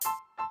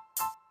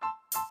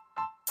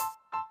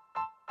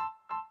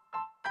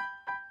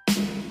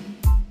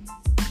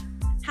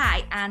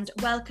and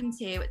welcome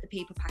to The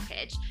People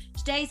Package.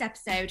 Today's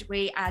episode,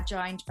 we are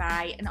joined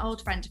by an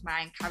old friend of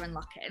mine, Karen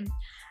Lockin.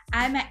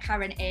 I met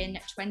Karen in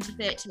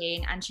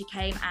 2013 and she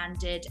came and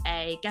did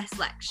a guest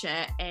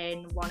lecture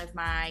in one of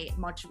my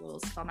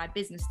modules for my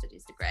business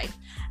studies degree.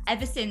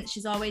 Ever since,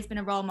 she's always been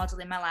a role model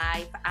in my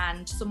life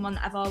and someone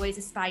that I've always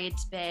aspired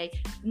to be,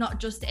 not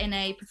just in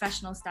a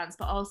professional stance,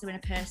 but also in a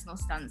personal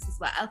stance as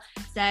well.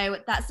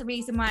 So that's the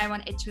reason why I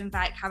wanted to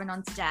invite Karen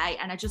on today.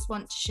 And I just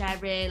want to share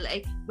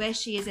really where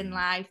she is in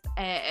life,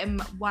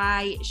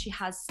 why she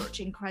has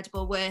such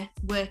incredible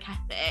work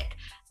ethic,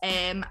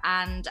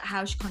 and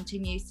how she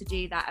continues to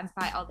do that and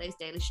fight all those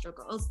daily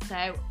struggles.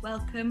 So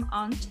welcome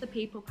on to the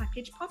People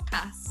Package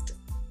podcast.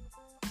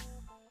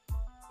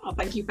 Oh,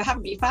 thank you for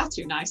having me. You're far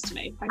too nice to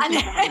me. Thank you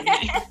for having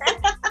me.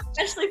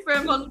 Especially for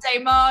a Monday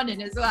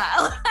morning as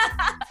well.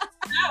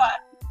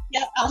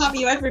 Yeah, I'll have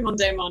you every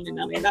Monday morning,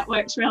 Ellie. That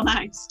works real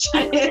nice.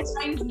 Cheers.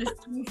 I'm going to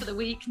sing for the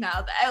week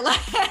now though.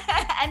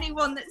 Like,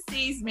 anyone that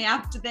sees me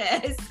after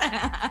this.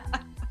 I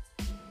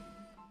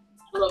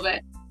love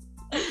it.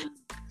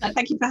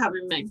 Thank you for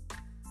having me.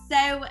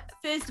 So,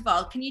 first of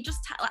all, can you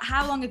just tell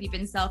how long have you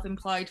been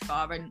self-employed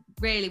for, and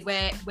really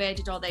where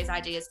did all those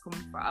ideas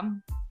come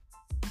from?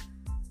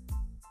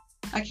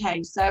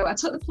 Okay, so I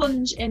took the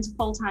plunge into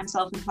full-time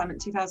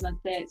self-employment in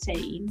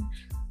 2013.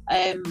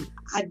 I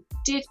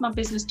did my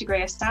business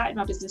degree. I started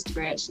my business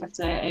degree actually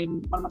after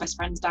one of my best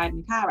friends died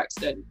in a car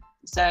accident.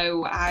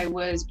 So I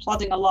was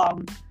plodding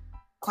along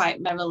quite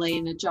merrily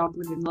in a job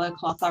within the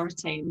local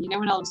authority. And you know,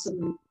 when all of a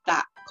sudden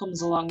that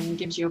comes along and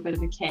gives you a bit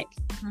of a kick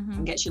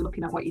and gets you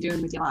looking at what you're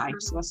doing with your life.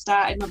 So I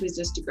started my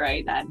business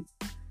degree then.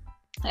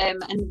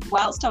 And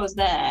whilst I was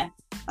there,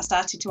 I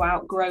started to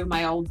outgrow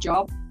my old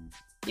job.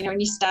 You know, when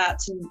you start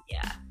to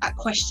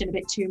question a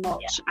bit too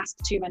much, ask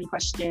too many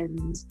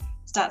questions,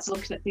 start to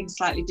look at things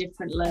slightly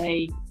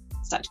differently,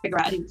 start to figure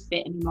out I didn't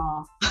fit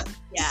anymore.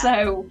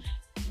 So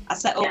I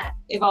set up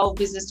Evolve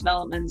Business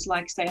Developments.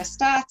 Like I say, I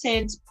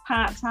started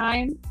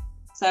part-time.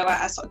 So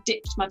I sort of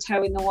dipped my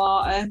toe in the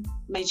water,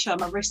 made sure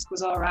my risk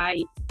was all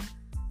right.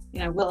 You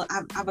know,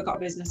 have I got a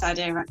business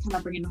idea? Can I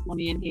bring enough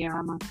money in here?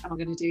 Am I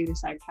going to do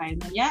this okay?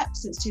 And then,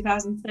 since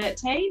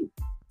 2013.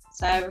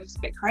 So it's a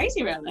bit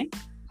crazy, really.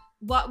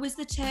 What was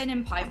the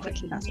turning point when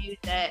you knew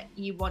that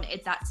you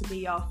wanted that to be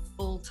your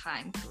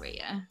full-time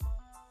career?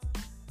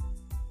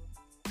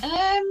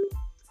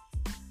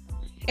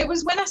 It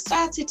was when I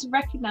started to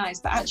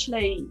recognise that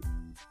actually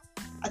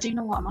I do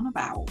know what I'm on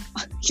about.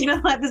 You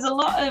know, like there's a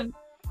lot of,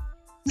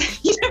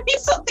 you know, you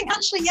sort of think,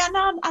 actually,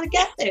 I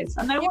get this.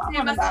 I know what I'm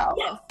on about.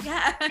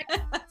 Yeah. I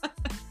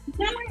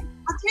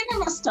do know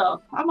my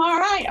stuff. I'm all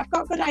right. I've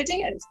got good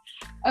ideas.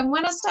 And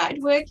when I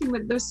started working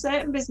with, those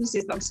certain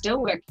businesses that I'm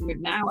still working with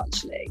now,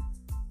 actually,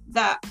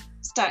 that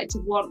started to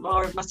want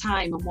more of my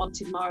time and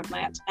wanted more of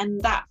my, and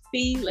that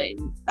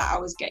feeling that I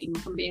was getting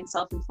from being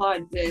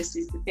self-employed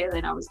versus the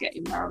feeling I was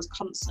getting where I was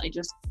constantly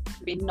just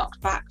being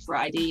knocked back for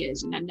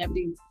ideas. You know,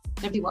 nobody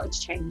wanted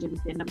to change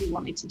anything. Nobody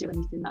wanted to do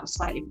anything that was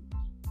slightly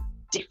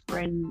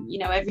different. You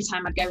know, every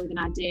time I'd go with an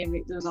idea,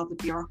 there was all the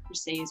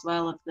bureaucracy as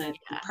well of the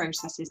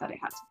processes that it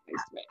had to go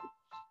through.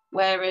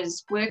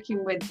 Whereas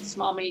working with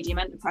small, medium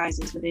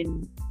enterprises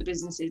within the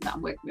businesses that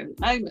I'm working with at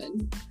the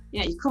moment, you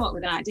know, you come up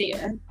with an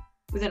idea,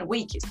 within a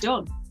week it's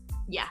done.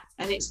 Yeah.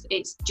 And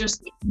it's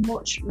just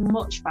much,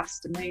 much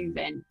faster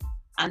moving.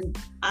 And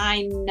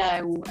I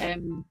know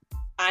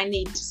I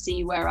need to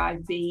see where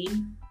I've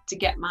been to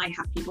get my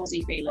happy,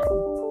 buzzy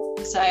feeling.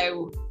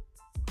 So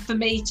for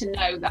me to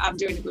know that I'm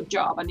doing a good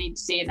job, I need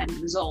to see an end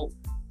result.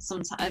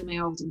 Sometimes in my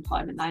old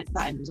employment,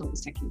 that end result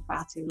was taking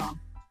far too long.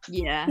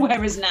 Yeah.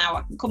 Whereas now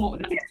I can come up with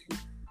an idea and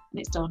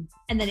it's done.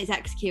 And then it's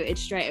executed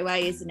straight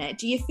away, isn't it?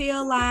 Do you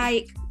feel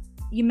like,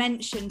 you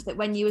mentioned that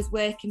when you was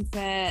working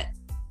for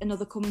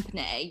another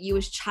company, you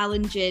was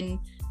challenging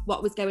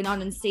what was going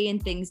on and seeing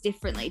things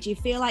differently. Do you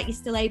feel like you're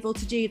still able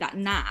to do that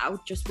now,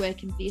 just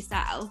working for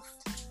yourself?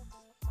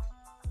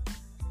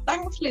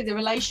 Thankfully, the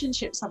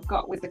relationships I've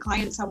got with the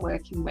clients I'm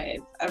working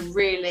with are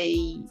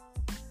really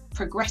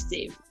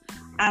progressive,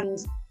 and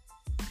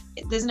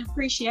there's an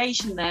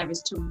appreciation there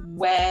as to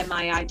where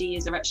my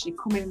ideas are actually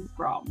coming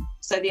from.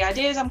 So the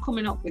ideas I'm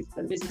coming up with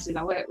for the businesses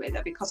I work with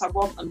are because I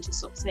want them to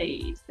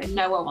succeed. They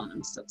know I want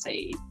them to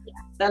succeed.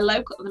 They're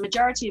local. The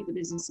majority of the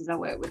businesses I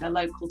work with are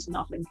local to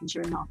North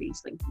Lincolnshire and North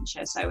East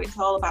Lincolnshire. So it's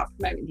all about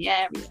promoting the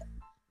area.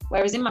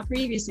 Whereas in my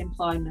previous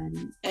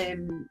employment,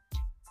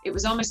 it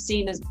was almost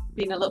seen as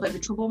being a little bit of a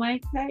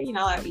troublemaker. You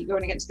know, like you're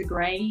going against the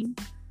grain.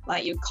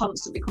 Like you're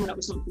constantly coming up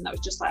with something that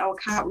was just like, oh,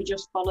 can't we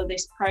just follow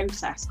this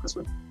process? Because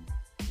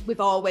we've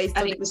always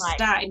done it. Was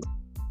starting.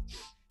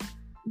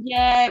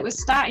 Yeah, it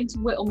was starting to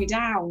whittle me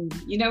down.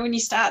 You know, when you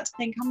start to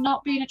think, I'm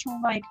not being a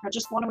troublemaker. I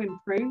just want to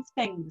improve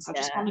things. I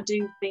just want to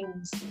do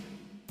things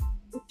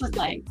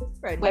differently.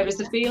 Whereas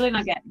the feeling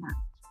I get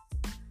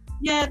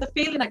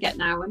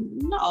now,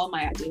 and not all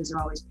my ideas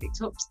are always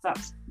picked up. So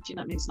that's, you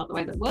know, it's not the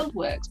way the world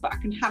works. But I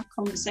can have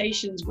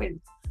conversations with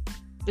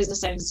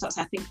business owners. So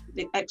I think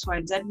the X, Y,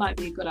 and Z might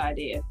be a good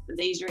idea for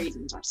these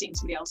reasons. I've seen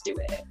somebody else do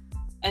it,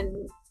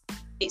 and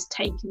it's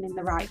taken in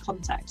the right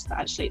context, that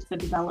actually it's for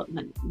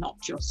development, not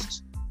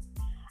just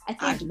I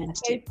think it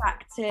goes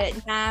back to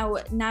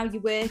now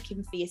you're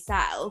working for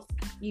yourself,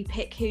 you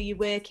pick who you're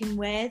working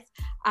with,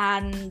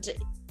 and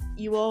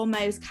you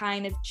almost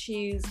kind of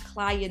choose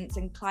clients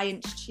and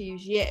clients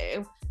choose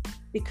you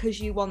because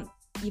you've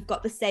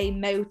got the same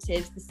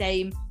motives, the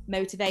same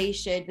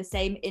motivation, the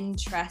same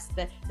interest,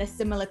 they're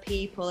similar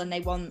people and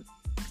they want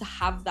to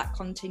have that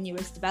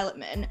continuous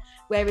development.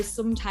 Whereas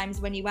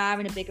sometimes when you are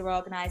in a bigger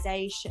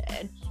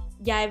organisation,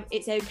 yeah,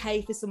 it's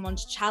okay for someone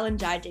to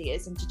challenge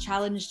ideas and to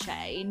challenge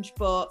change,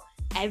 but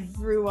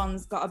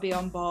everyone's got to be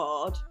on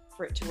board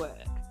for it to work.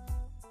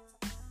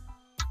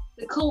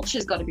 The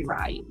culture's got to be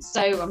right.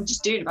 So I'm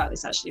just doing about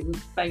this actually. We're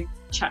both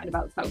chatting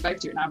about the fact we're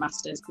both doing our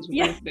masters because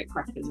we're both a bit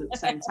crackers at the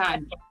same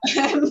time.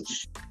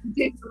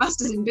 Doing a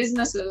masters in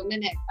business at the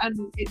minute, and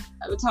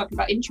we're talking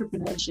about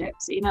entrepreneurship.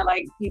 So, you know,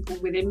 like people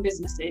within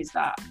businesses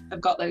that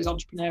have got those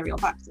entrepreneurial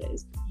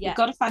factors. You've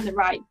got to find the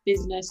right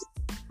business,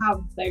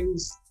 have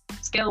those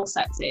skill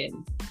sets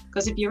in.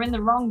 Because if you're in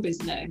the wrong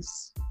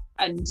business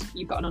and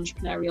you've got an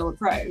entrepreneurial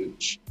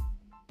approach,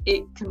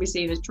 it can be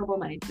seen as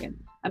troublemaking.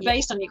 And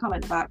based on your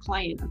comment about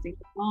client, I think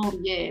all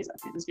the years, I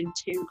think there's been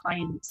 2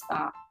 clients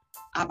that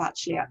I've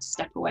actually had to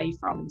step away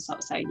from and sort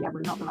of say, yeah, we're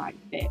not the right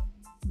fit.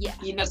 Yeah.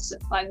 You know,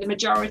 like the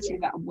majority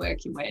that I'm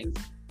working with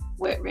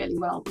work really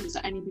well, but there's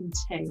only been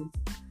 2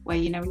 where,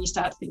 you know, when you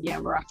start to think, yeah,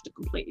 we're after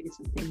completely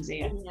different things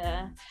here.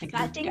 Yeah.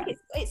 I think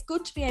it's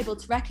good to be able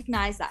to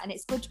recognise that, and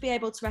it's good to be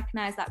able to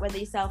recognise that whether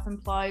you're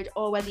self-employed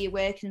or whether you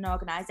work in an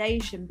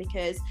organisation,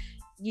 because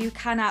you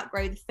can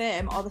outgrow the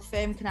firm or the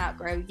firm can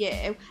outgrow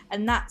you,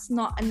 and that's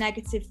not a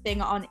negative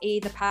thing on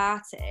either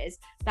parties.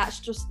 That's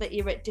just that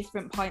you're at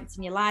different points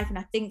in your life, and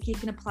I think you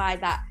can apply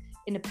that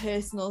in a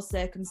personal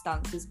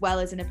circumstance as well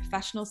as in a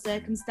professional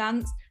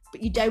circumstance,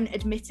 but you don't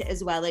admit it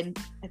as well in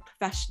a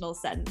professional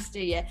sense, do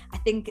you? I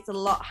think it's a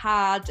lot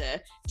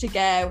harder to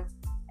go,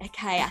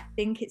 okay, I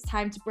think it's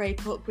time to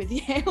break up with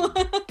you.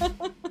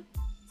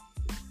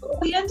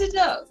 We ended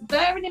up,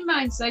 bearing in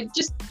mind, so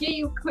just give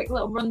you a quick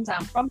little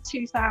rundown. From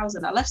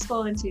 2000, I left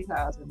school in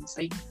 2000,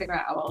 so you can figure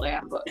out how old I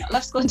am, but I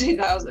left school in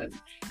 2000,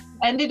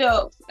 ended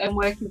up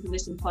working for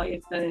this employer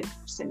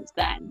since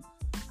then.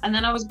 And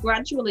then I was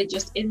gradually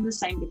just in the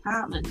same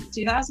department.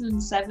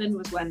 2007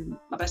 was when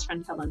my best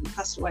friend Helen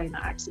passed away in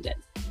that accident.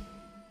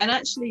 And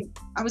actually,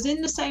 I was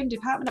in the same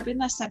department. I've been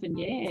there 7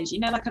 years. You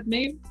know, like I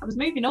was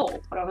moving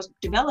up, but I was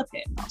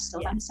developing. I was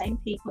still the same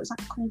people. It was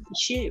like a comfy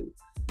shoe.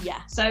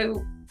 Yeah.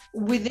 So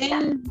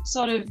within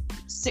sort of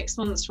 6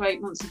 months to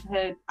 8 months of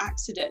her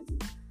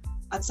accident,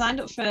 I'd signed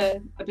up for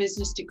a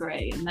business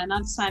degree, and then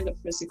I'd signed up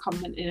for a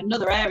secondment in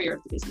another area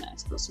of the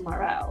business, but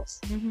somewhere else.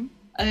 Mm-hmm.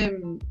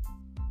 And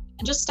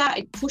just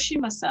started pushing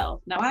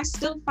myself. Now, I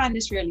still find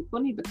this really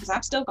funny because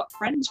I've still got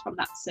friends from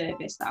that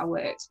service that I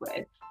worked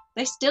with.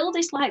 They still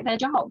dislike their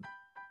job.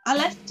 I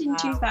left in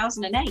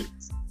 2008.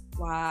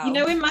 Wow. You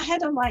know, in my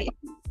head, I'm like,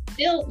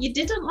 still, you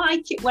didn't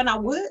like it when I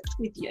worked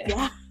with you.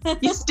 Yeah.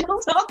 You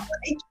still don't like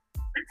it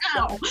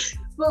now.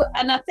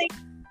 And I think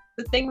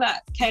the thing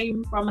that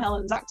came from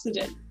Helen's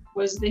accident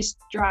was this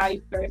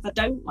drive for, if I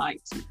don't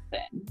like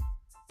something,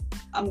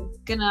 I'm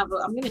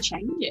gonna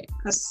change it,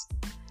 because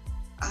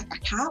I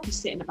can't be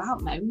sitting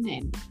about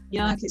moaning. You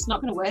know, like it's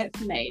not gonna work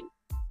for me.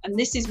 And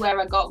this is where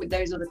I got with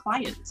those other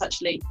clients.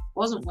 Actually,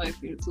 wasn't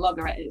working with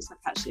Loggerette. It's like,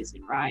 actually, this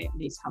isn't right. I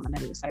need to have my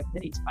nose open. I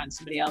need to find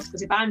somebody else,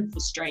 because if I'm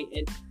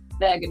frustrated,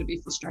 they're going to be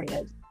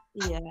frustrated.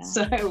 Yeah.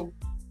 So,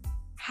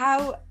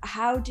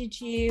 how did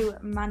you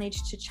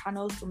manage to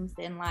channel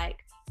something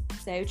like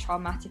so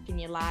traumatic in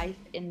your life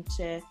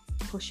into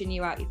pushing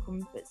you out your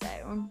comfort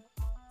zone?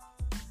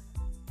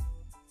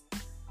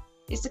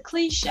 It's a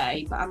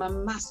cliche, but I'm a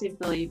massive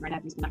believer in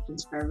everything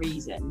happens for a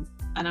reason.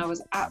 And I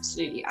was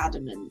absolutely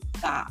adamant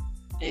that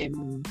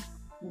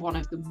one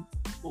of the,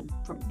 well,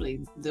 probably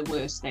the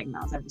worst thing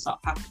that has ever sort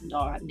of happened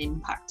or had an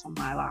impact on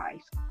my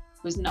life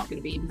was not going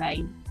to be in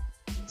vain.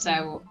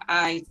 So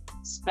I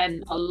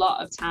spent a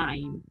lot of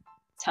time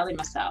telling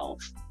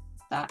myself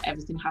that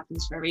everything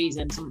happens for a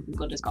reason, something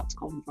good has got to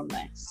come from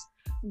this.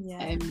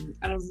 Yeah. And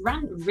a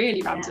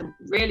really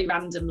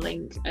random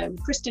link,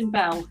 Kristen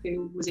Bell,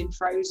 who was in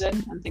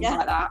Frozen and things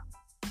like that.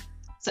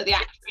 So the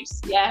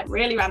actress,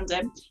 really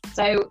random.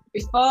 So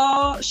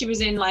before she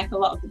was in like a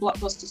lot of the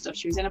blockbuster stuff,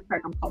 she was in a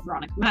program called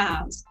Veronica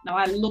Mars. Now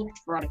I loved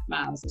Veronica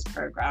Mars'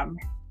 program.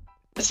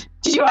 Did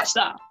you watch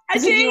that?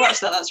 Did you watch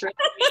that? That's really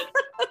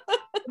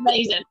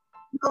amazing.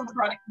 Love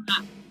Veronica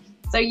Mars.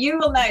 So you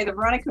will know the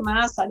Veronica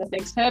Mars side of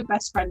things. Her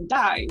best friend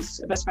dies.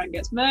 Her best friend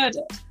gets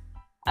murdered.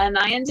 And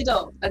I ended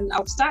up, and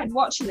I started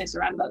watching this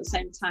around about the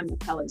same time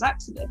with Helen's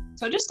accident.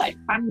 So I just started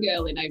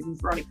fangirling over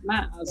Veronica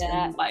Mars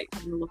and like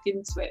having a look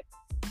into it.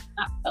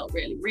 That felt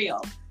really real.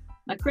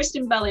 Now,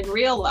 Kristen Bell in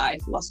real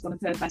life lost one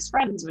of her best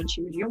friends when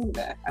she was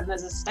younger, and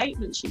there's a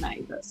statement she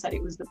made that said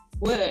it was the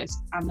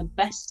worst and the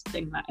best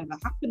thing that ever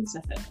happened to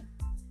her.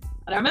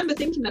 And I remember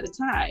thinking at the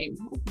time,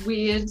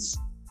 weird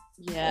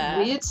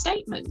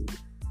statement.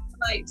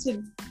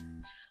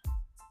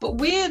 But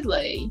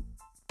weirdly,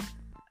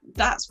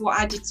 that's what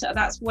I did.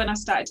 That's when I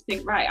started to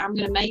think, right, I'm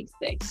going to make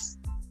this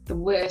the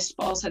worst,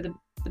 but also the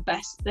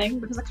best thing,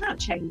 because I can't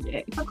change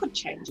it. If I could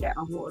change it,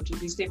 I would.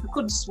 Obviously, if I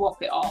could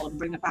swap it all and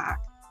bring it back,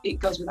 it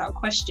goes without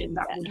question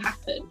that would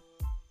happen.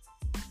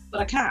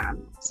 But I can't.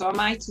 So I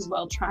might as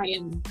well try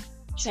and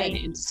turn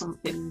it into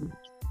something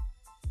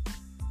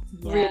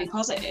really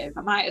positive.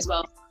 I might as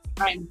well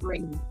try and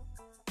bring.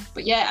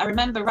 But yeah, I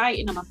remember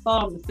writing on my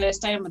form the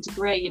first day of my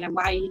degree, you know,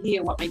 why are you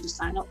here? What made you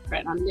sign up for it?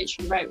 And I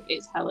literally wrote,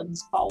 it's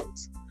Helen's fault.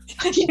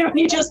 You know, and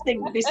you just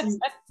think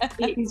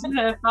it is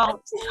her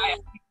fault.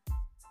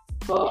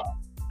 But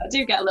I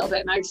do get a little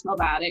bit emotional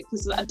about it,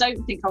 because I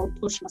don't think I would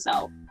push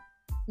myself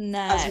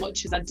as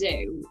much as I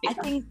do. I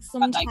think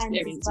sometimes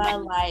as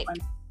well, like,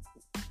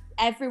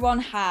 everyone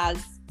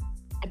has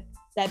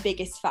their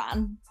biggest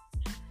fan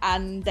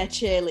and their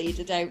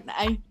cheerleader, don't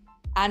they?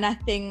 And I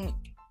think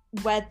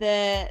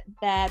whether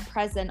they're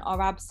present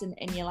or absent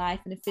in your life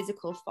in a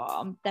physical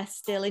form, they're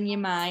still in your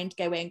mind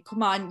going,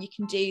 come on, you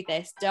can do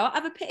this. Don't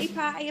have a pity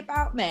party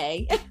about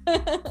me.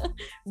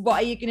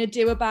 What are you going to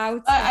do about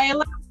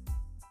it?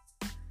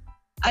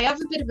 I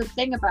have a bit of a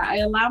thing about I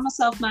allow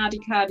myself mardy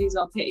cardies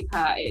or pity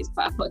parties,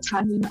 but I put a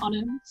time limit on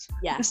them.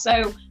 Yeah.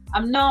 So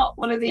I'm not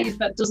one of these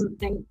that doesn't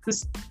think,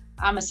 because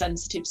I'm a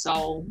sensitive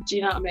soul. Do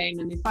you know what I mean?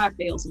 And if I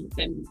feel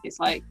something,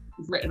 it's like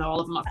I've written all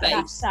over my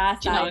face.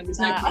 Do you know? There's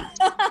no point.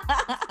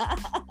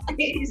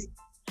 It is.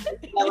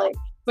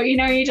 But you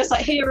know, you just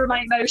like, here are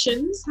my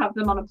emotions, have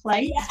them on a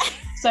plate. Yeah.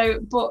 So,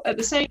 but at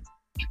the same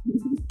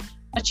time,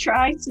 I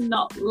try to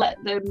not let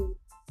them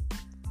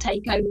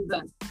take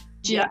over.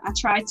 Yeah, I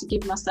try to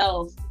give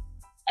myself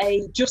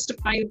a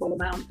justifiable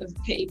amount of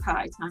pity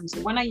party time. So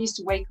when I used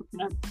to wake up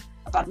in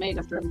a bad mood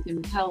after everything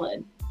with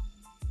Helen,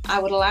 I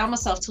would allow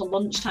myself till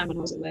lunchtime when I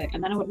was at work,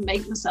 and then I would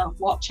make myself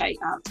watch 8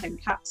 out of 10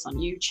 Cats on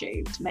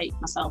YouTube to make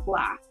myself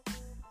laugh.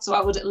 So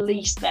I would at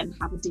least then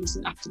have a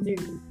decent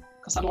afternoon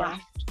because I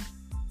laughed. Do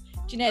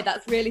you know,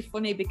 that's really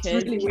funny,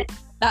 because really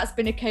that's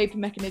been a coping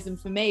mechanism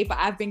for me, but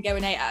I've been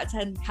going 8 out of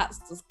 10 Cats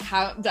to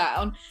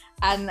countdown,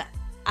 and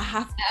I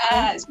have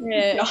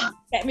to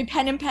get me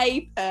pen and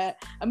paper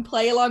and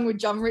play along with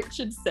John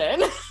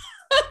Richardson.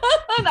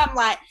 And I'm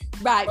like,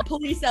 right,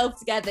 pull yourself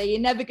together. You're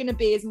never going to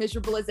be as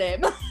miserable as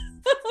him.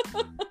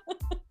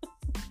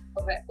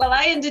 Well,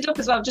 I ended up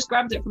as well, just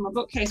grabbed it from a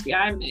bookcase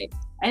behind me.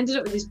 I ended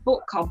up with this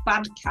book called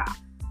Bad Cat.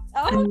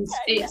 And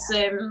it's,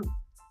 I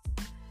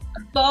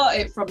bought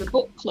it from the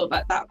book club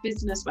at that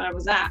business where I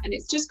was at, and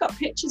it's just got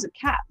pictures of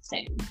cats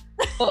in.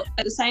 But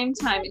at the same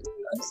time,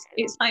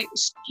 it's like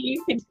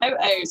stupid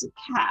photos of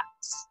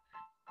cats.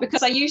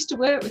 Because I used to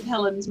work with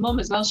Helen's mum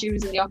as well. She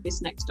was in the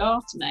office next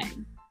door to me.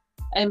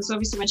 So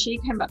obviously when she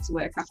came back to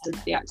work after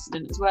the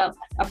accident as well,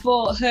 I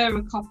bought her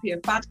a copy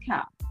of Bad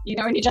Cat. You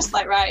know, and you're just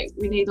like, right,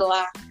 we need a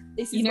laugh.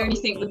 You know, and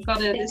you think we've got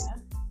to,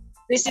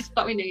 this is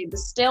what we need.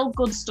 There's still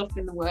good stuff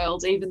in the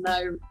world, even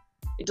though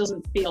it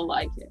doesn't feel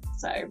like it.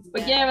 So,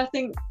 but I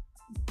think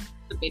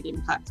a big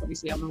impact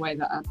obviously on the way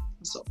that I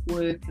sort of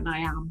work and I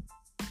am.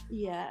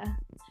 Yeah.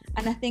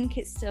 And I think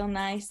it's still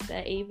nice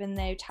that even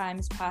though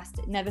time's passed,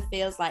 it never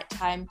feels like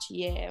time to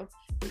you,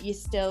 but you're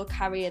still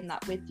carrying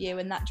that with you,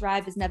 and that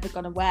drive has never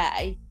gone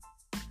away.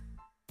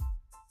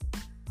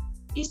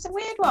 It's a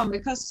weird one,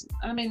 because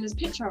I mean, there's a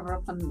picture of her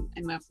up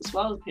in my office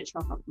wall, a picture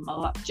of her up on my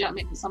lap. Do you know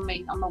what I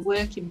mean? It's on my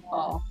working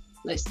for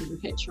list, there's a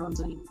picture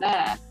underneath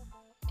there.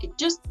 It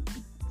just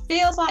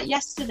feels like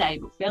yesterday,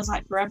 but feels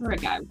like forever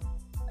ago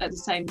at the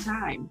same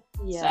time.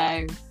 So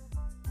I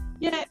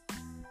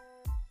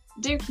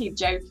do keep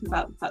joking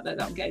about the fact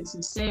that I'm getting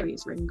some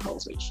serious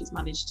wrinkles, which she's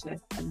managed to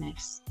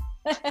miss.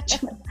 that's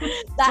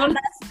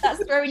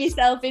throwing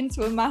yourself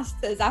into a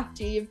master's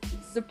after you've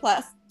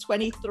surpassed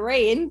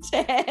 23, isn't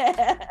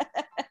it?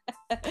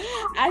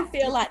 I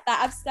feel like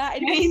that. I've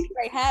started with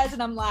grey hairs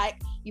and I'm like,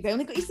 you've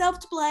only got yourself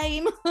to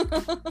blame.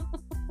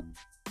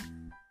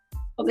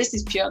 Well, this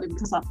is purely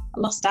because I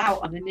lost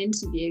out on an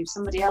interview.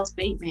 Somebody else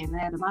beat me and they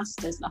had a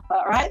master's, and I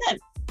thought, right then,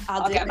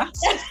 I'll get a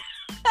master's.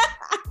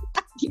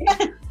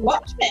 Yeah,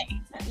 watch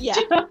me. Yeah.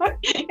 Do you know?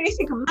 You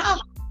think I'm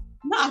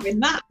not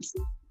having that.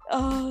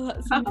 Oh,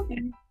 that's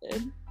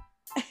amazing.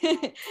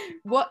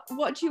 What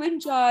do you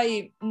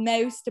enjoy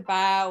most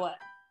about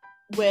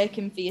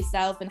working for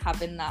yourself and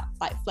having that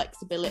like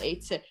flexibility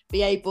to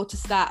be able to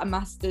start a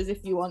master's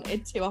if you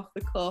wanted to off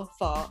the cuff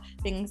or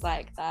things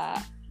like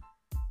that?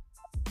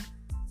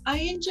 I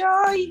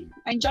enjoy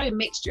a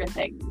mixture of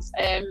things.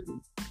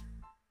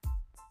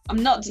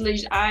 I'm not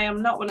delusional. I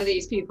am not one of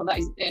these people that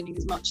is earning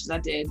as much as I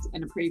did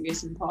in a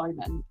previous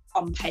employment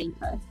on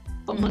paper.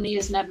 But money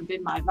has never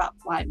been my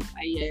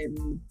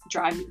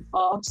driving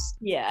force.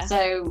 Yeah.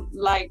 So,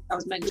 like I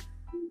was mentioning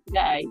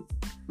today,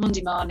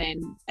 Monday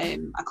morning, I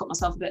cut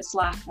myself a bit of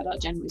slack. I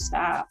don't generally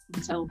start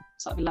until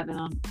sort of 11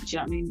 on. Do you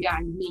know what I mean?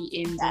 Behind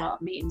meetings, a lot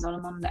of meetings on a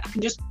Monday. I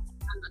can just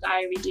plan the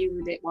diary, do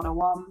with it what I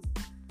want.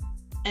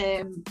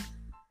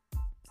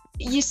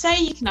 You say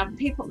you can have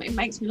people, it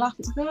makes me laugh.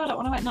 It's like, oh, I don't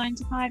want to work 9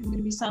 to 5, I'm going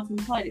to be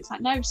self-employed. It's like,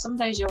 no, some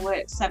days you'll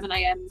work 7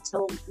 a.m.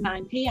 till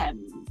 9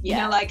 p.m. You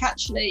know, like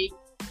actually,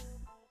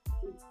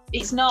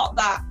 it's not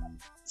that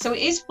So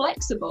it is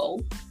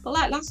flexible. But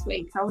like last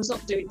week, I was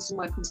up doing some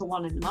work until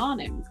 1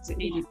 a.m. because it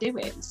needed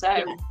doing.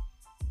 So,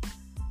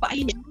 but I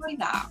enjoy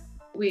that,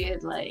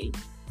 weirdly.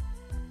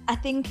 I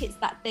think it's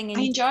that thing.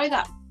 I enjoy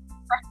that.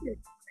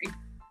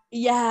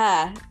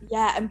 Yeah,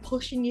 and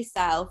pushing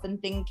yourself and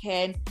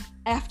thinking,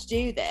 I have to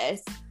do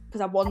this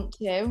because I want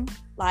to.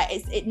 Like,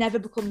 it never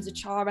becomes a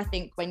chore, I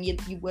think, when you're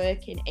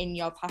working in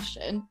your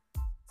passion.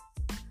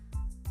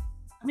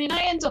 I mean,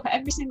 I end up I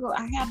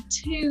had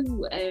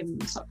 2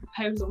 sort of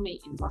proposal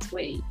meetings last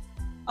week,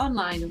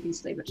 online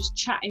obviously, but just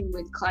chatting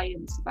with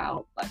clients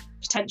about, like,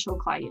 potential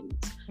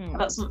clients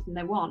about something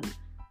they want.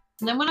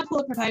 And then when I pull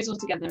a proposal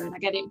together and I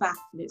get it back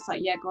and it's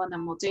like, yeah, go on,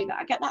 then we'll do that.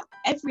 I get that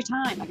every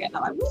time. I get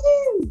that like,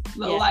 woohoo,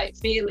 little like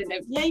feeling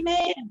of, yay,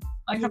 man.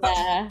 Like,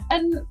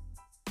 and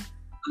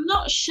I'm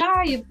not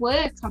shy of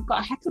work. I've got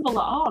a heck of a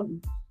lot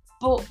on.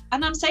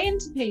 And I'm saying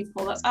to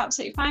people, that's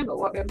absolutely fine, but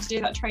won't be able to do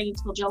that training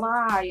till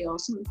July or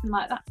something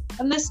like that.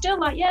 And they're still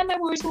like, yeah, no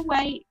worries, we'll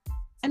wait.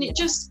 And it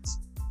just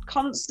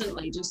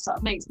constantly just sort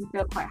of makes me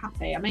feel quite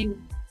happy. I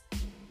mean,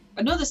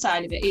 another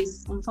side of it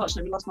is,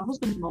 unfortunately, we lost my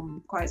husband's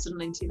mum quite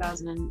suddenly in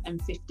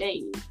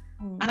 2015.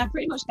 And I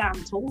pretty much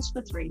down tools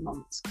for 3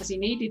 months because he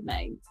needed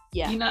me.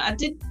 You know, I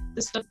did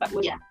the stuff that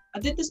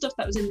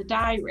was in the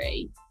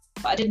diary,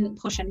 but I didn't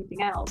push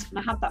anything else. And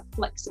I had that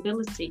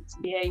flexibility to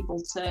be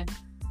able to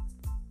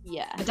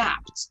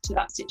adapt to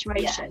that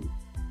situation.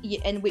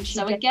 And which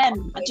so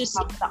again, I just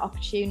have that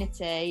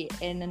opportunity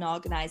in an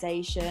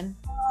organisation.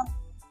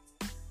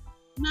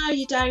 No,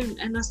 you don't.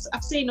 And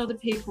I've seen other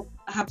people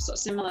have sort of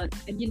similar,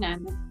 you know,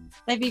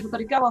 they've either got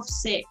to go off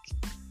sick,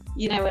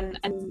 you know,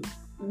 and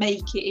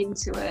make it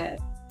into a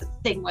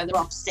thing where they're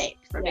off sick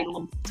for a big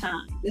lump of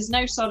time. There's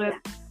no sort of,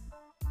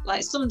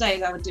 like, some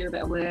days I would do a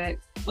bit of work,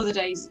 other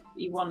days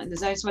you want in the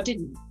zone, so I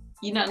didn't,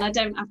 you know, and I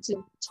don't have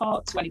to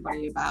talk to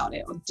anybody about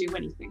it or do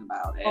anything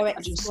about it. Or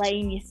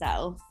explain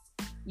yourself.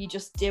 You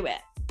just do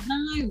it.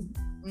 No.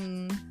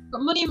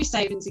 Got money in my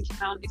savings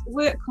account. If the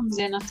work comes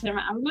in, I turn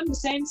around. I remember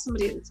saying to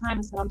somebody at the time,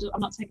 I said, I'm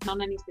not taking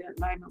on anything at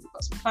the moment. We've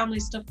got some family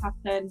stuff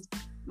happened.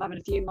 I'm having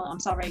a funeral. I'm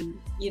sorry,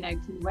 you know,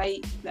 can you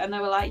wait? And they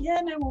were like,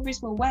 yeah, no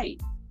worries, we'll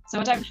wait. So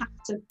I don't have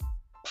to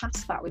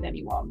pass that with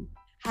anyone.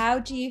 How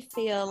do you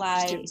feel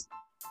like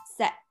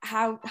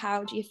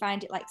how do you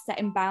find it like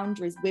setting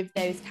boundaries with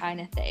those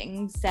kind of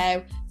things?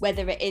 So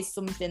whether it is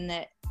something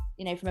that,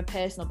 you know, from a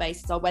personal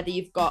basis, or whether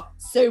you've got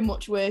so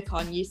much work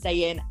on, you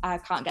saying, I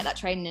can't get that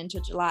training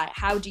until July.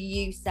 How do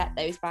you set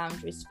those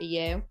boundaries for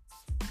you?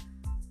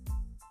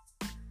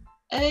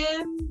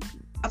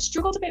 I've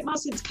struggled a bit more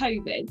since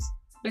COVID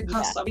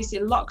because obviously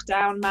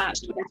lockdown,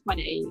 March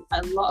 2020,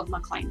 a lot of my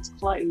clients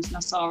closed and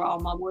I saw all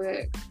my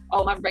work,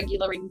 all my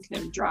regular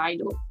income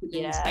dried up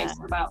within the space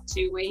of about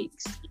 2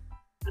 weeks.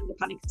 And the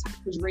panic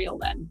attack was real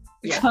then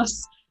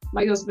because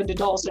my husband had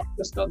also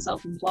just gone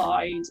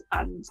self-employed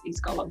and he's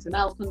got a long-term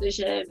health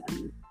condition and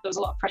there was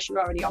a lot of pressure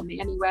already on me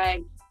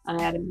anyway, and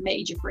I had a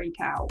major freak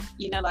out,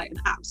 you know, like an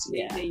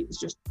absolutely, it was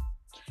just,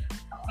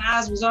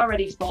 ours was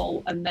already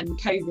full and then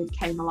COVID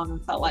came along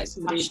and felt like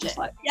somebody was just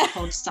like,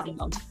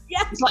 standing on top.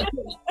 It's like,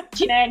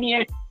 you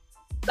know,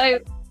 so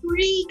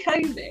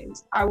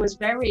pre-COVID, I was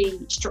very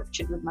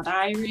structured with my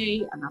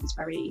diary and I was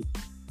very,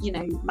 you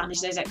know,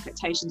 manage those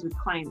expectations with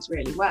clients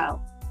really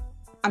well.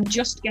 I'm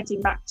just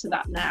getting back to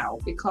that now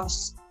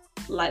because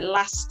like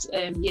last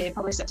year,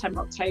 probably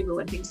September, October,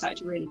 when things started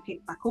to really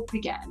pick back up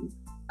again,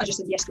 I just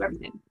said yes to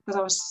everything because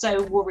I was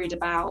so worried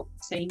about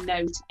saying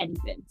no to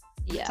anything.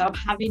 So I'm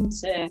having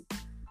to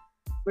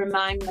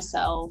remind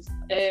myself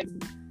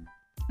and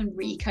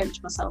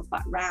re-coach myself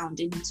back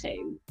round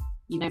into,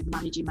 you know,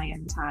 managing my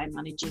own time,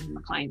 managing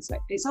my clients.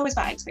 It's always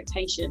about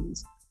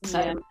expectations.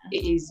 So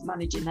it is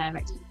managing their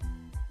expectations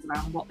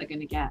around what they're going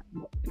to get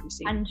and what they're going to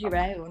receive. And your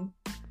own.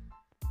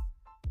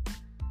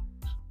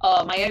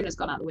 Oh, my own has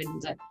gone out the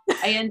window.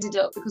 I ended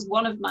up, because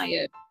one of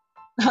my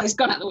it's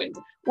gone out the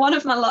window. One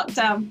of my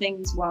lockdown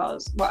things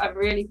was, what I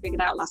really figured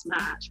out last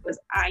March was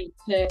I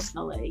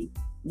personally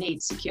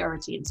need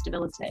security and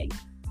stability.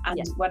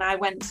 And when I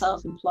went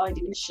self-employed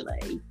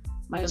initially,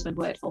 my husband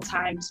worked full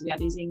time, so we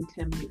had his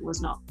income, it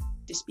was not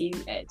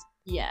disputed.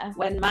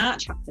 When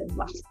March happened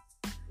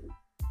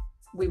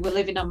we were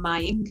living on my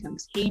income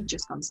because he'd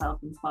just gone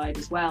self-employed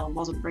as well and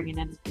wasn't bringing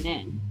anything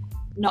in,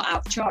 not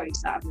out of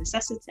choice, out of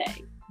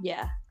necessity.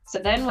 So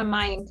then when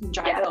my income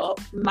dried up,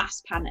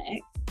 mass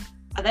panic.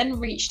 I then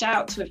reached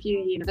out to a few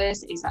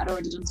universities that I'd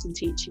already done some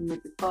teaching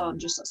with before and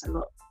just sort of said,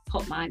 look,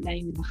 put my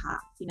name in the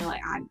hat. You know,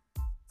 like,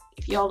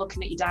 if you're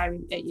looking at your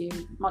diary, at your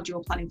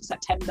module planning for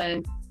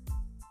September,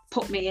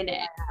 put me in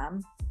it.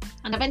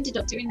 And I've ended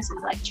up doing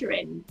some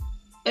lecturing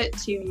at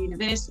 2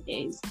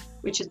 universities,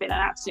 which has been an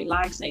absolute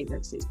lifesaver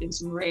because it's been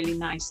some really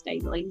nice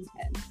stable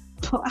income.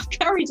 But I've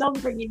carried on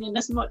bringing in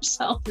as much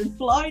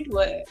self-employed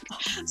work.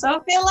 So I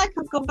feel like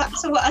I've gone back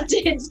to what I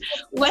did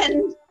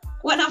when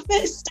I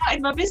first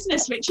started my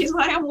business, which is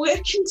why I'm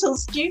working till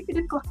stupid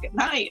o'clock at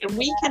night and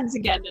weekends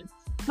again. And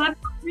I've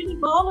got rid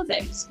of all of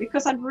this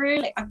because I've got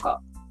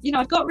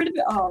rid of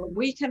it all. And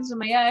weekends on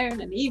my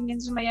own and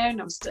evenings on my own.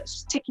 I was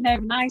just ticking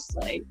over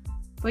nicely.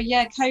 But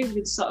yeah,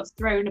 COVID's sort of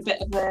thrown a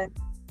bit of a,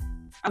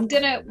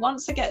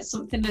 once I get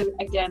something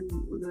again,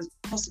 there's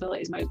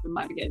possibilities my husband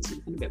might be getting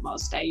something a bit more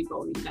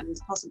stable, you know, there's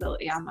a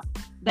possibility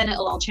then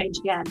it'll all change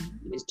again.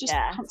 And it's just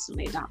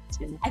constantly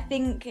adapting. I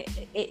think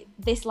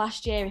this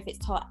last year, if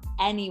it's taught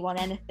anyone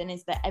anything,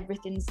 is that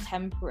everything's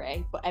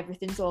temporary, but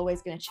everything's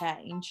always going to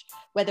change,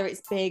 whether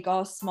it's big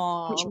or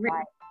small. Which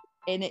really,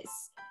 and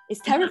it's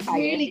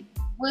terrifying. Really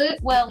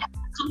well,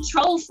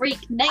 control freak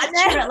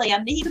naturally.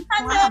 I need a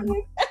plan.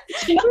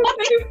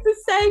 The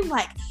same,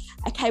 like,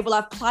 okay, well,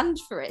 I've planned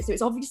for it, so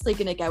it's obviously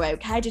going to go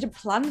okay. I didn't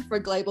plan for a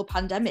global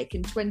pandemic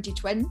in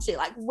 2020.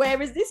 Like,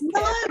 where is this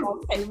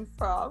came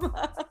from?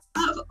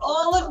 Of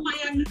all of my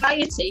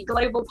anxiety,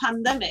 global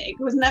pandemic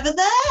was never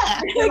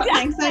there. Exactly.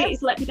 My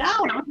anxiety's let me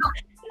down. I'm not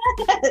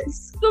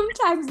yes.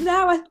 Sometimes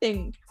now I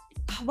think,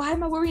 why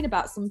am I worrying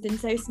about something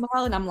so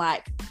small? And I'm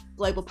like,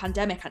 global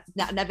pandemic,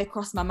 that never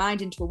crossed my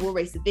mind into a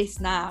worry. So this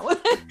now,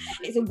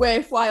 it's a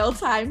worthwhile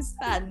time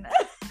spent.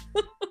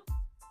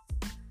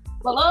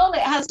 Well, all it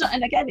has done,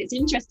 and again, it's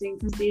interesting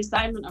because the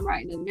assignment I'm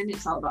writing in a minute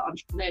is all about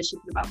entrepreneurship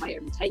and about my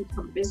own take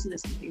on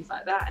business and things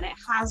like that. And it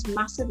has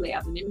massively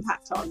had an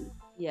impact on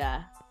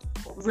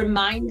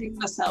reminding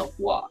myself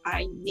what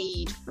I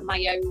need for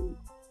my own.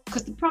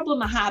 Because the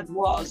problem I had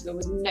was there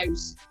was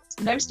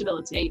no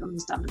stability,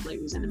 understandably.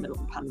 It was in the middle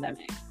of a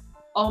pandemic.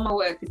 All my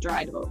work had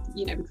dried up,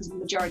 you know, because the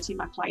majority of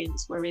my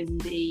clients were in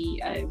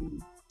the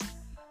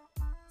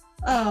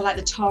like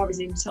the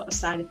tourism sort of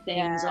side of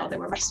things, or they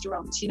were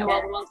restaurants, you know,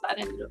 all the ones that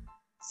I ended up.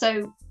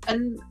 So,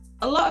 and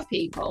a lot of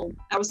people,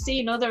 I was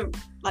seeing other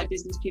like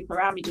business people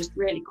around me just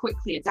really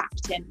quickly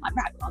adapting, like,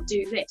 right, well, I'll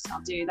do this,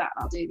 I'll do that,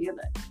 I'll do the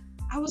other.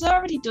 I was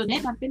already done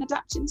it. I'd been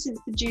adapting since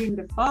the June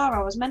before.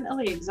 I was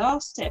mentally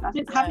exhausted. I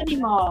didn't have any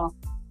more.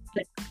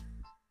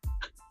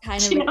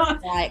 Kind of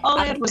like, all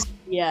I had was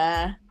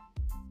I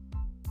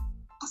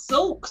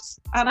sulked,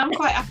 and I'm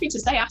quite happy to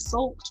say I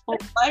sulked full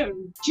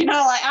blown. Do you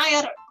know, like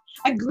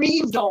I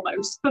grieved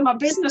almost for my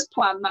business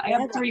plan that I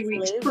had 3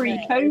 weeks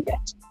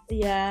pre-COVID.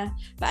 Yeah,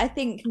 but I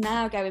think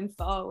now going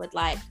forward,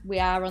 like, we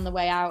are on the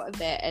way out of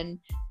it, and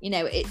you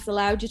know, it's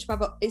allowed you to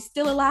have it's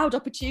still allowed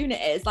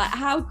opportunities. Like,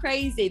 how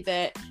crazy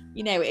that,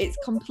 you know, it's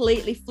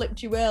completely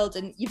flipped your world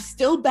and you've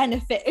still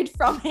benefited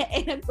from it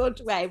in a good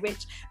way,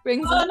 which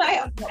brings us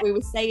to what we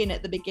were saying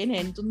at the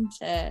beginning,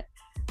 doesn't it?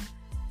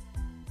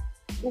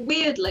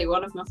 Weirdly,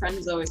 one of my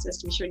friends always says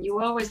to me, Sharon,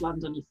 you always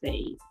land on your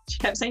feet. She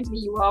kept saying to me,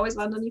 you always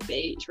land on your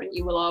feet, Sharon,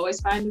 you will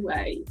always find a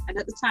way. And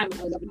at the time,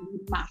 I was having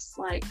mass,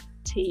 like,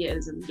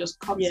 tears and just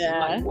constant,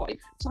 like, what?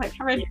 It's like,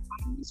 Karen,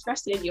 you're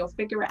stressing, you'll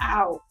figure it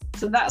out.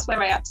 So that's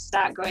where I had to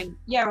start going,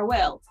 yeah, I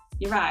will.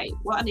 You're right.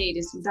 What I need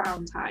is some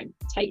downtime.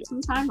 Take some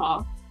time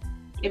off,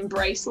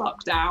 embrace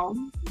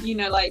lockdown, you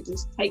know, like,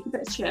 just take a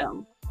bit of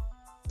chill.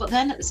 But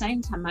then at the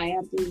same time, I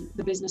had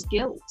the business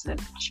guilt of,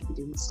 I should be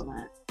doing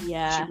something.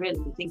 Yeah. I should really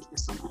be thinking of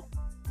something.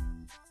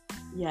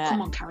 Yeah.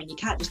 Come on, Karen, you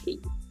can't just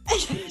keep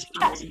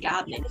plants and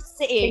gardening.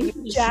 Sitting,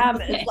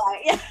 jamming,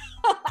 like,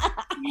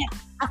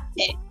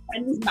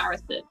 friends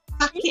marathon.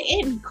 Pack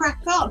it in,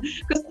 crack on.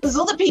 Because there's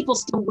other people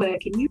still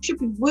working. You should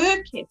be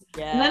working.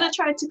 Yeah. And then I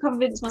tried to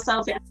convince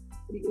myself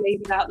leave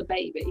without the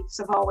baby, because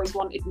I've always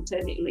wanted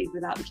maternity leave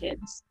without the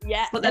kids.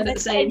 Yeah. But then at the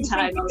same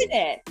time, I was,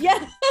 yeah.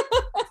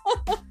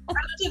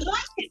 I didn't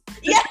like it. I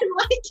didn't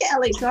like it,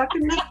 Ellie, so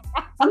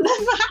I'm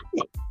never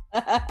happy.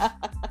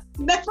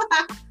 Never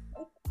happy.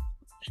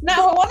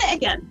 Now I want it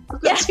again.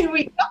 I've got 2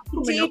 weeks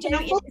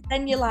off.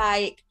 Then you're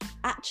like,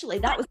 actually,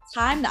 that was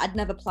time that I'd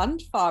never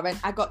planned for, and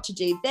I got to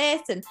do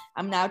this, and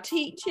I'm now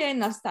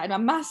teaching, I've started my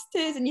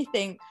masters, and you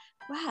think,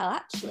 well,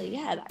 actually,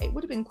 yeah, it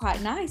would have been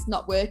quite nice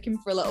not working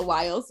for a little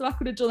while, so I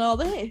could have done all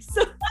this.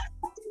 I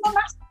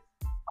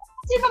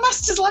did my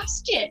masters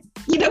last year,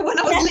 you know, when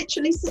I was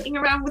literally sitting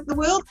around with the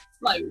world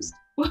closed.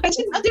 Why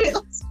didn't I do it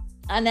last year?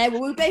 I know,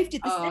 well, we both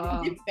did the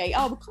same, didn't we?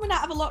 Oh, we're coming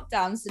out of a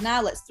lockdown, so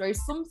now let's throw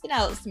something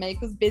else to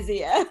make us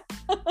busier.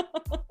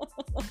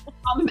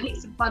 My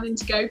mates are planning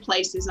to go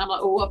places, and I'm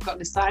like, oh, I've got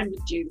an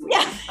assignment due.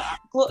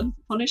 Glutton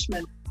for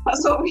punishment.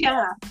 That's what we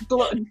are.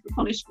 Glutton for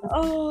punishment.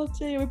 Oh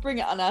dear, we bring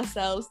it on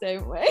ourselves,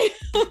 don't we?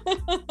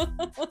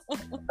 But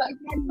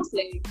again,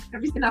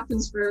 everything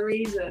happens for a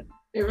reason.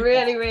 It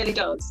really, really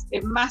does.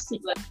 It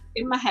massively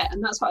in my head,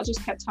 and that's what I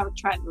just kept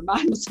trying to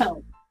remind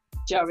myself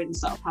during the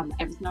sort of pandemic.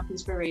 Everything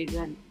happens for a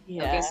reason.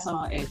 It'll get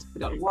sorted.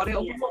 We don't know what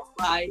it'll look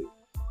like.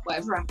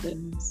 Whatever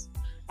happens.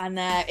 And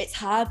it's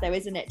hard though,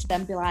 isn't it, to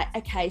then be like,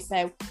 okay,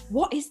 so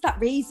what is that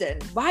reason?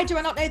 Why do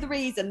I not know the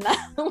reason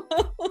now?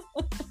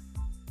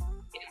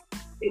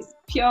 It's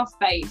pure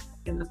faith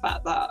in the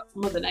fact that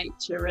Mother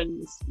Nature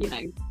and, you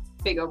know,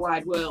 bigger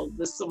wide world,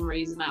 there's some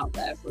reason out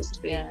there for us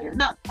to be here.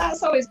 And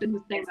that's always been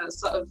the thing that's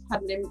sort of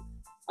had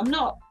I'm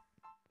not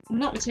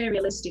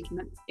materialistic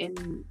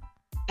in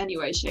any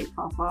way, shape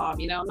or form,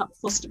 you know. I'm not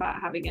fussed about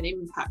having an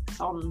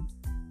impact on,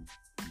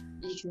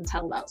 you can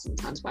tell that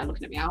sometimes by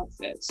looking at my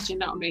outfits, do you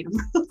know what I mean?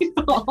 I'm really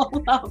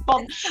not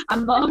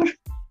bothered.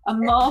 I'm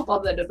more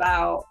bothered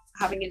about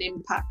having an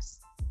impact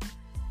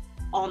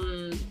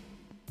on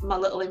my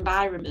little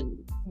environment.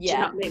 Do you know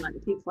what I mean? Like the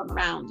people I'm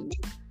around, and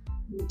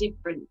the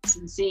difference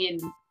and seeing,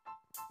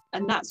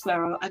 and that's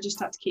where I just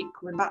had to keep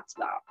coming back to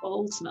that.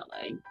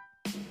 Ultimately,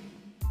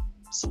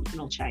 something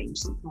will change,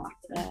 something will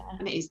happen,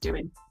 and it is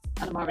doing.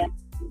 And I'm already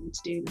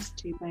to do this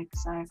too big,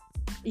 so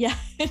yeah.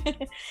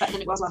 Better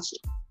than it was last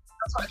year.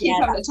 That's what I keep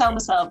having to tell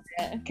myself.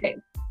 Okay,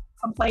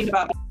 complain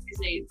about being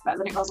busy, better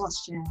than it was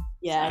last year.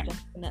 Yeah, so.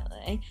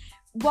 Definitely.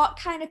 What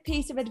kind of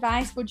piece of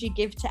advice would you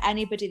give to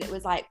anybody that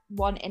was like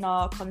wanting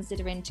or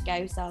considering to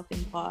go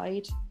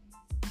self-employed?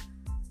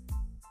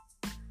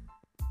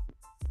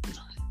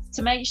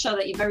 To make sure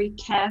that you're very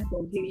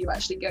careful who you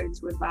actually go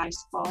to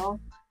advice for.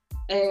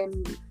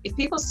 If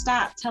people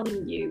start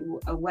telling you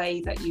a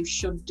way that you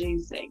should do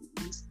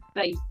things,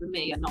 they for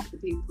me are not the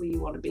people you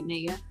want to be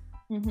near.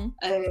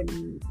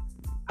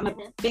 I'm a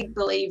big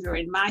believer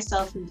in my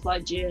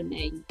self-employed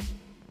journey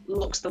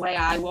looks the way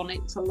I want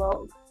it to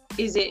look.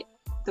 Is it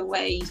the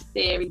way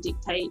theory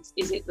dictates?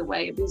 Is it the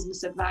way a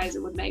business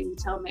advisor would maybe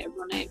tell me to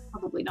run it?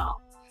 Probably not.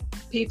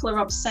 People are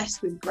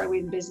obsessed with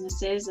growing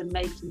businesses and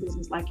making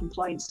business, like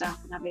employing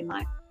staff and having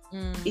like,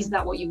 is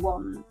that what you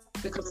want?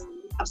 Because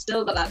I've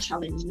still got that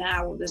challenge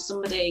now. There's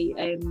somebody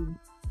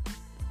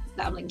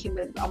that I'm linking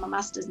with on my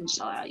masters, and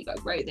she's like, oh, you got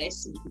to grow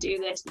this and you can do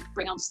this, and you can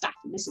bring on staff,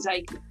 and this is how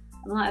you can.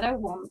 I'm like, I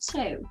don't want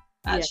to.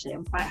 Actually,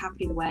 I'm quite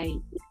happy the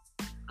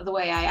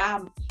way I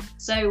am.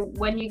 So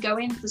when you go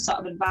in for sort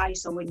of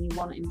advice, or when you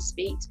want to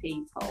speak to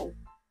people,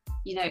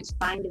 you know, it's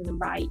finding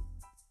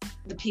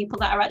the people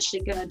that are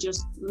actually going to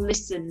just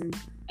listen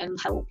and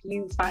help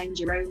you find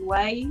your own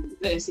way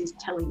versus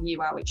telling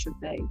you how it should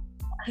be.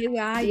 Who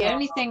are the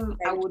only thing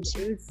I would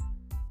choose?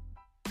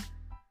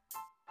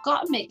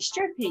 Got a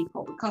mixture of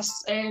people,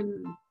 because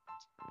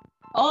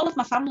all of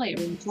my family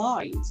are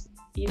employed.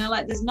 You know,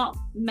 like there's not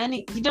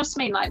many, you just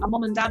mean like my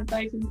mum and dad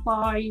both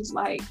employed,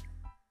 like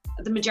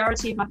the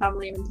majority of my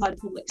family are employed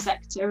public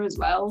sector as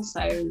well,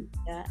 so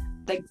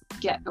they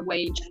get a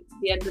wage at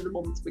the end of the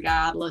month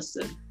regardless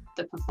of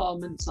the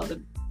performance or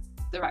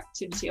their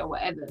activity or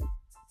whatever.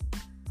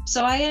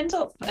 So I end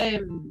up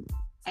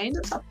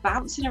sort of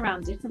bouncing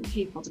around different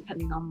people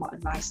depending on what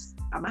advice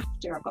I'm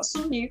after. I've got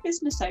some new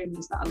business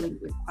owners that I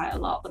link with quite a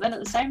lot, but then at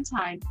the same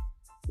time,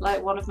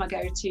 like one of my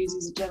go-tos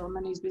is a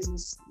gentleman whose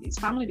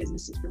family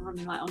business has been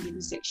running like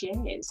 106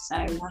 years. So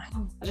I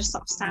just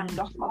sort of sound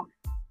off on.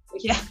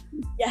 Yeah,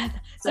 that's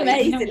so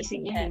amazing. You know, you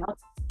think,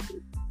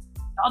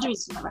 I'll do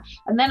something.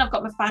 And then I've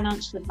got my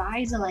financial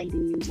advisor lady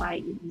who's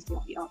like,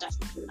 you're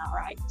definitely doing all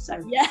right. So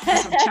let's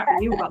have a chat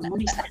with you about the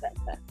money stuff.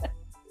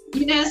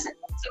 You know, so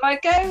I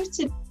go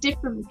to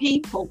different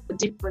people for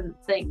different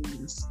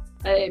things,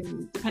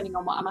 depending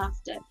on what I'm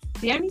after.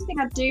 The only thing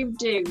I do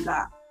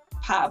that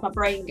part of my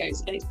brain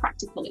goes, and it's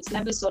practical, it's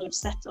never sort of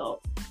set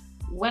up.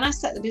 When I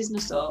set the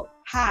business up,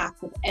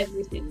 half of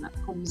everything that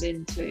comes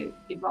into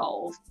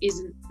Evolve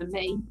isn't for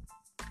me,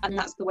 and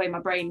that's the way my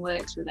brain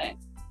works with it.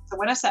 So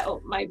when I set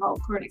up my Evolve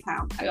current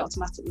account, I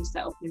automatically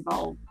set up an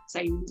Evolve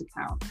savings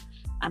account,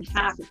 and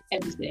half of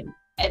everything,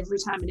 every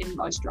time an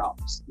invoice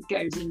drops,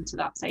 goes into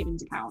that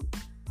savings account,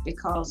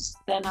 because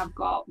then I've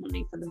got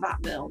money for the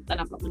VAT bill, then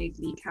I've got money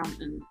for the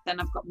accountant, then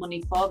I've got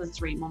money for the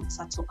 3 months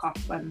I took off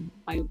when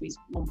my hubby's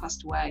mum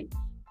passed away.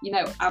 You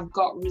know, I've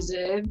got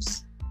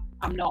reserves.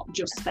 I'm not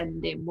just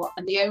spending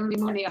and the only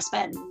money I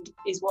spend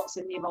is what's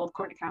in the Evolve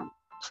current account.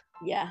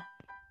 Yeah.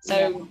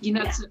 So, you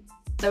know,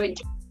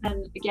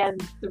 and again,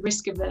 the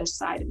risk averse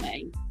side of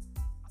me,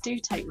 I do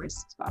take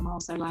risks, but I'm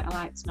also like, I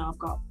like to know I've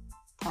got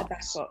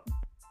pots.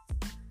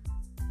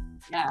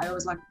 Yeah, I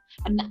always like,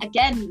 and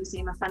again, you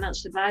see, my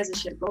financial advisor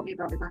should have got me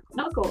about my backup.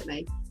 Not got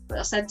me, but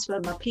I said to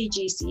her, my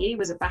PGCE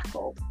was a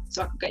backup,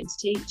 so I could get into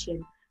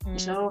teaching.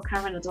 She said, oh,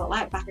 Karen, I don't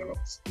like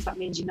backups, because that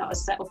means you're not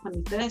as set up on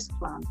your first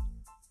plan.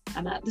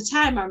 And at the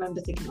time, I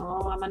remember thinking,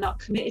 oh, am I not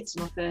committed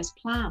to my first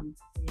plan?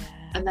 Yeah.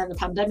 And then the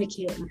pandemic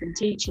hit, and I've been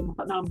teaching. I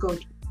thought, no, I'm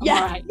good. I'm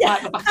all right.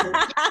 Like my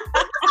backup.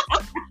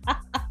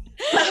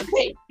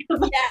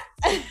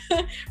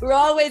 We're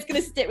always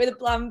going to stick with a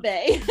plan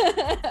B.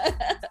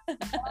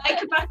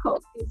 Like a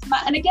backup.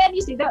 And again,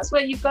 you see, that's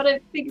where you've got to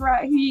figure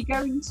out who you're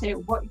going to.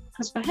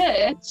 Because for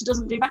her, she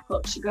doesn't do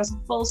backup. She goes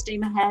full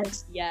steam ahead.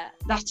 Yeah.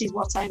 That is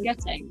what I'm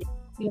getting.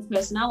 Your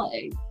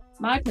personality.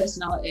 My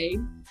personality,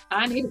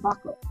 I need a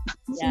backup.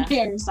 Yeah. My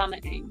own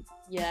sanity.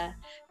 Yeah,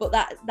 but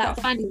that's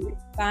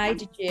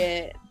provided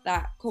you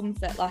that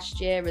comfort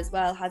last year as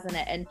well, hasn't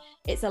it? And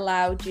it's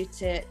allowed you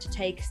to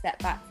take a step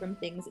back from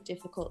things at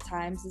difficult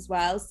times as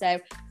well. So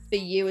for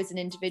you as an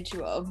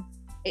individual,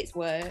 it's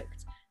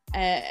worked.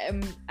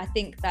 I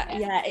think that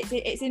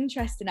it's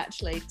interesting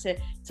actually to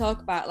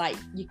talk about like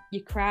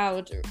your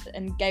crowd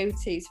and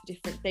go-tos for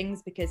different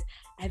things, because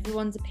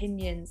everyone's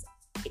opinions,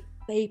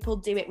 people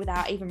do it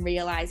without even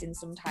realizing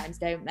sometimes,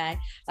 don't they?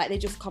 Like they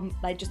just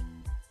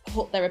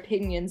put their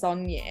opinions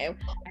on you,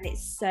 and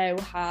it's so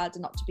hard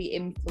not to be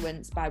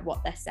influenced by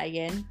what they're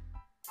saying.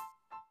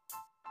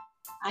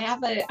 I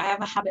have a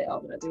habit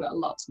of it. I do it a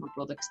lot to my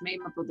brother, because me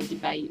and my brother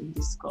debate and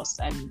discuss,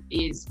 and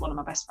he is one of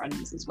my best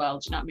friends as well.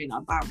 Do you know what I mean? I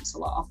bounce a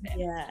lot off him.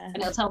 Yeah.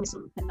 And he'll tell me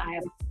something, and I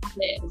have a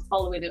habit of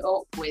following it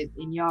up with,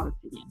 in your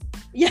opinion.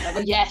 Yeah.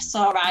 Like, yes,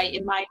 all right.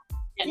 In my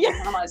opinion.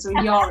 And I'm like, so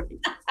in your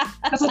opinion?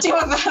 Because I do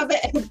have a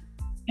bit of,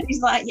 and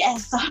he's like,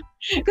 yes.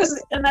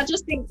 And I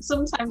just think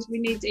sometimes we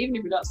need to, even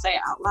if we don't say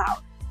it out loud,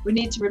 we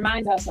need to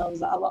remind ourselves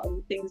that a lot of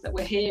the things that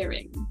we're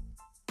hearing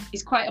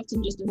is quite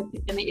often just an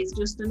opinion, and it is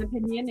just an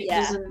opinion. It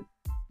doesn't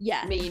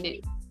mean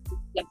it.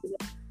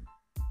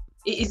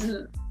 It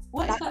isn't.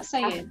 What is that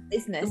saying?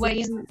 Business. The way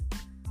isn't.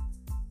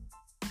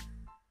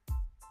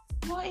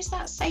 What is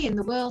that saying?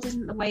 The world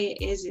isn't the way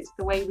it is, it's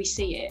the way we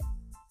see it,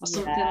 or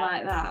something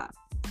like that.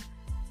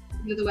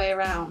 The other way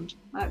around.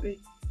 Might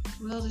be.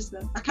 The world is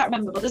the. I can't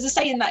remember, but there's a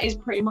saying that is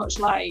pretty much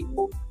like,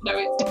 you know,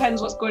 it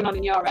depends what's going on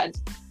in your head.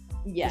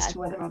 Yeah. As to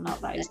whether or not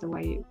that is the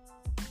way you.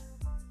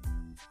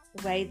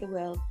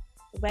 The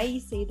way you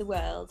see the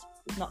world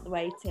is not the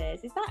way it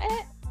is. Is that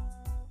it?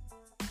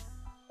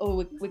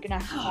 Oh, we're gonna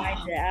have to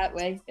find it, aren't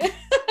we?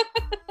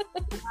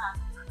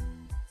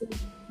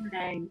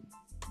 No.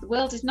 The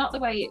world is not the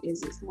way it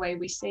is, it's the way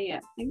we see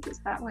it. I think it's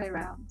that way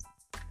around.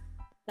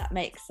 That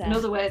makes sense.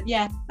 Another word,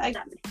 yeah.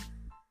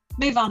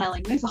 Move on,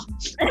 Ellie, move on.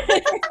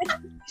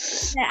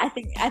 Yeah, I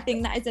think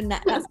that's a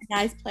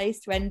nice place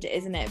to end it,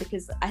 isn't it?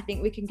 Because I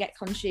think we can get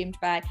consumed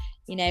by,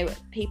 you know,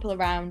 people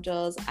around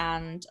us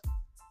and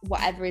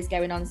whatever is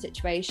going on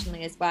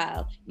situationally as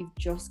well. You've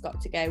just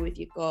got to go with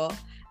your gut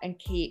and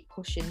keep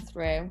pushing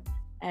through.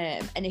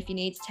 And if you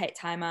need to take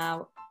time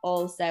out,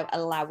 also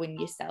allowing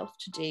yourself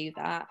to do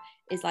that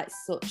is like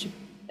such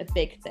a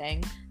big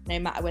thing, no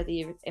matter whether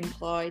you're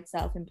employed,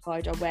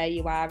 self-employed, or where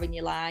you are in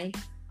your life.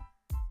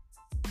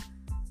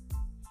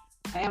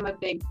 I am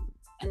and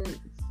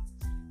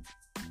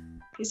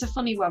it's a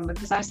funny one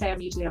because I say I'm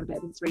usually on a bit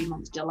of a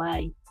 3-month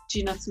delay. Do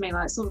you know what I mean?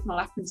 Like something will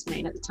happen to me,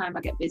 and at the time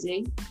I get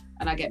busy,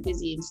 and I get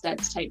busy instead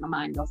to take my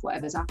mind off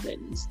whatever's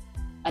happened.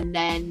 And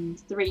then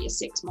 3 to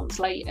 6 months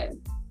later,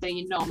 the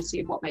enormity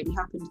of what maybe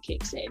happened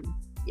kicks in.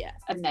 Yeah.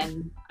 And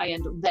then I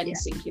end up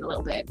sinking a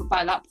little bit. But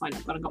by that point,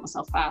 I've got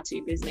myself far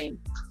too busy.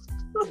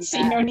 So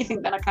you know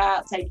anything that I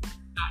can't take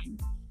time.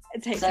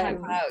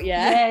 Time out,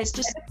 Yeah, it's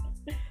just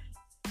I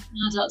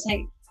don't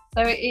take.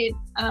 So and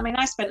I mean,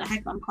 I'm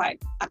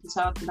quite happy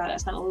talking about it. I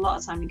spent a lot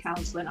of time in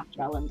counselling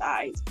after Ellen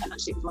died, and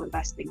actually it was one of the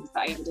best things that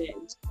I ever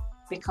did,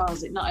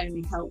 because it not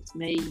only helped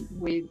me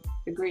with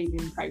the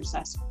grieving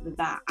process for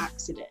that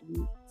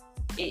accident,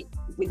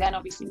 we then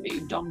obviously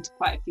moved on to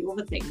quite a few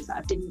other things that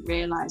I didn't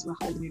realise were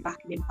holding me back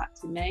and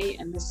impacting me,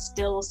 and there's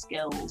still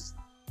skills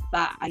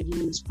that I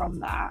use from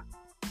that,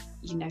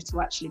 you know,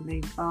 to actually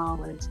move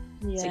forward.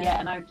 So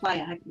and I apply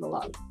a heck of a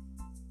lot.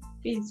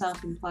 Being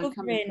self-employed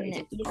can be pretty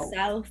difficult.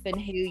 Yourself and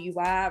who you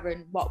are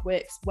and what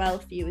works well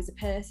for you as a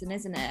person,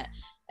 isn't it?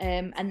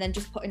 And then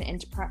just putting it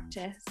into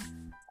practice.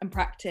 Oh,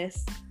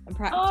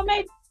 I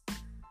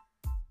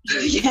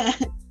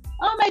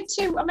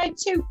made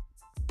two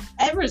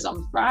errors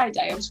on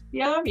Friday. I was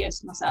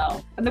furious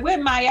myself, and they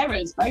weren't my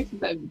errors, both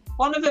of them.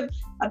 One of them,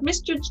 I'd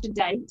misjudged a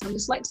date. I'm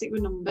dyslexic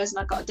with numbers, and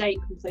I got a date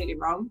completely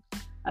wrong,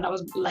 and I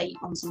was late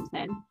on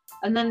something.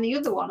 And then the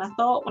other one, I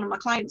thought one of my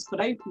clients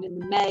could open in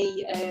the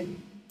May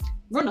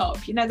run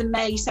up, you know, the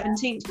May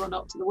 17th run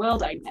up to the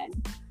World Opening,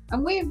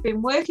 and we've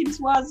been working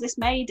towards this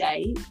May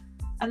date,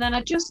 and then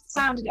I just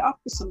sounded it off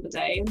with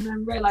somebody and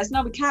then realised,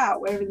 no, we can't,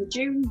 we're in the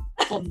June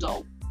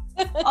bundle.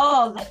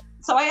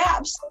 So I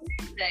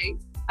absolutely,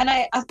 and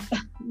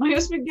my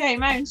husband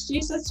came out and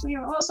she said to me,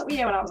 what's up with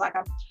you? And I was like,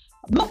 I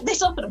mucked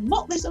this up, and I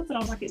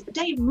was like, it's the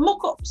day of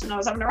muck-ups, and I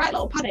was having a right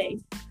little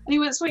paddy. And he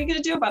went, so what are you going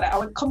to do about it? I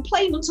went,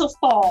 complain until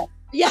 4.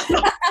 Yeah,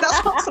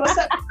 that's what I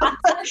said.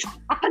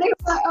 And he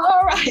was like,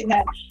 all right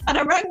then. And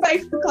I rang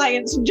both the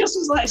clients and just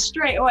was like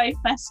straight away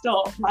fessed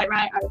up. Like,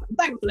 right,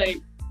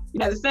 thankfully, you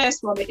know, the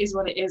first one, it is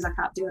what it is. I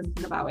can't do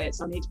anything about it,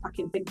 so I need to pack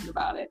in thinking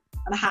about it.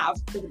 And I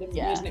have, other than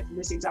using it for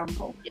this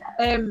example. Yeah.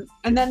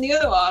 And then the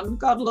other one,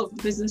 God love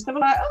the business. They were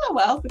like, oh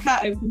well, we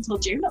can't open until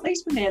June. At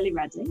least we're nearly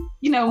ready.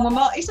 You know, and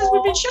he says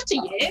we've been shut a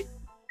year.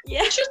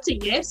 Yeah, shut a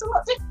year. So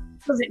what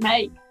difference does it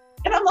make?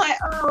 And I'm like,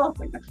 oh.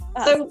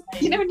 So amazing.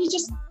 You know, when you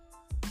just.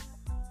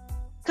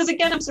 Because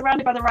again, I'm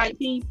surrounded by the right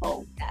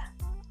people. Yeah.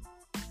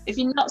 If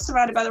you're not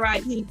surrounded by the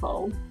right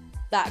people,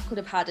 that could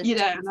have had a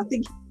and I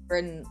think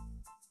different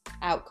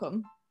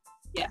outcome.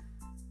 Yeah.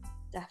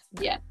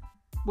 Definitely. Yeah.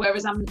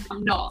 Whereas I'm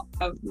not.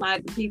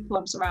 The people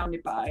I'm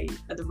surrounded by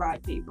are the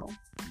right people.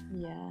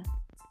 Yeah.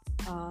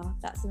 Oh,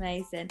 that's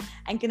amazing.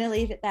 I'm going to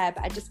leave it there,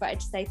 but I just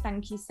wanted to say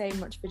thank you so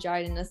much for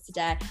joining us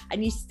today.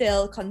 And you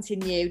still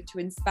continue to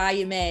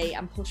inspire me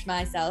and push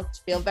myself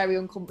to feel very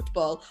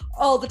uncomfortable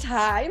all the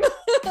time.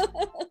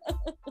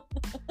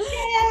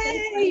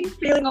 Yay!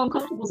 Feeling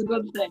uncomfortable is a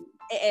good thing.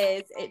 It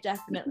is. It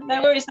definitely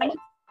No worries. Thank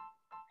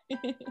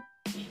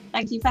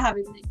you for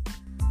having me.